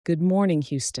Good morning,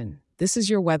 Houston. This is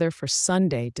your weather for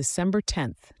Sunday, December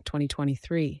 10th,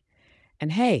 2023.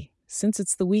 And hey, since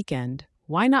it's the weekend,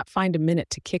 why not find a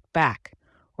minute to kick back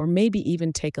or maybe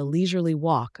even take a leisurely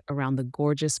walk around the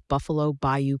gorgeous Buffalo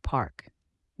Bayou Park?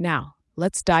 Now,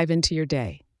 let's dive into your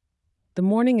day. The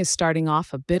morning is starting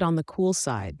off a bit on the cool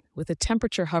side, with a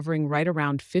temperature hovering right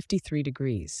around 53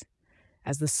 degrees.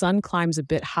 As the sun climbs a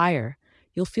bit higher,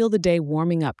 you'll feel the day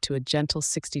warming up to a gentle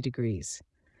 60 degrees.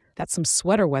 That's some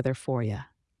sweater weather for you.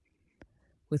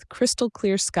 With crystal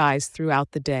clear skies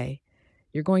throughout the day,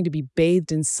 you're going to be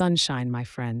bathed in sunshine, my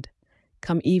friend.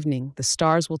 Come evening, the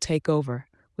stars will take over,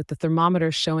 with the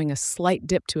thermometer showing a slight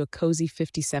dip to a cozy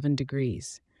 57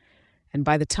 degrees. And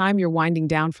by the time you're winding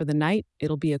down for the night,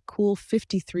 it'll be a cool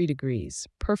 53 degrees,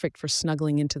 perfect for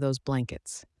snuggling into those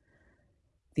blankets.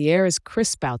 The air is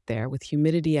crisp out there with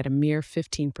humidity at a mere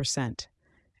 15%.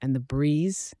 And the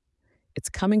breeze? It's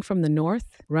coming from the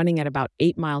north, running at about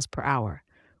 8 miles per hour,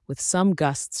 with some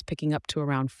gusts picking up to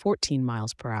around 14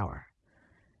 miles per hour.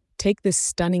 Take this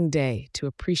stunning day to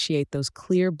appreciate those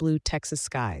clear blue Texas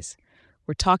skies.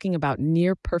 We're talking about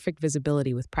near perfect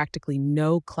visibility with practically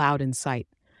no cloud in sight.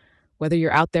 Whether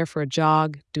you're out there for a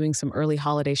jog, doing some early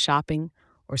holiday shopping,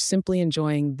 or simply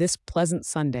enjoying this pleasant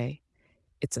Sunday,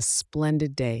 it's a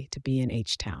splendid day to be in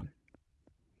H-Town.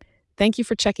 Thank you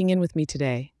for checking in with me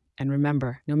today. And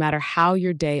remember, no matter how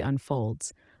your day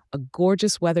unfolds, a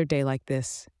gorgeous weather day like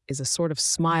this is a sort of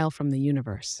smile from the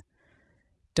universe.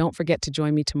 Don't forget to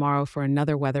join me tomorrow for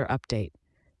another weather update.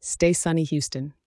 Stay sunny, Houston.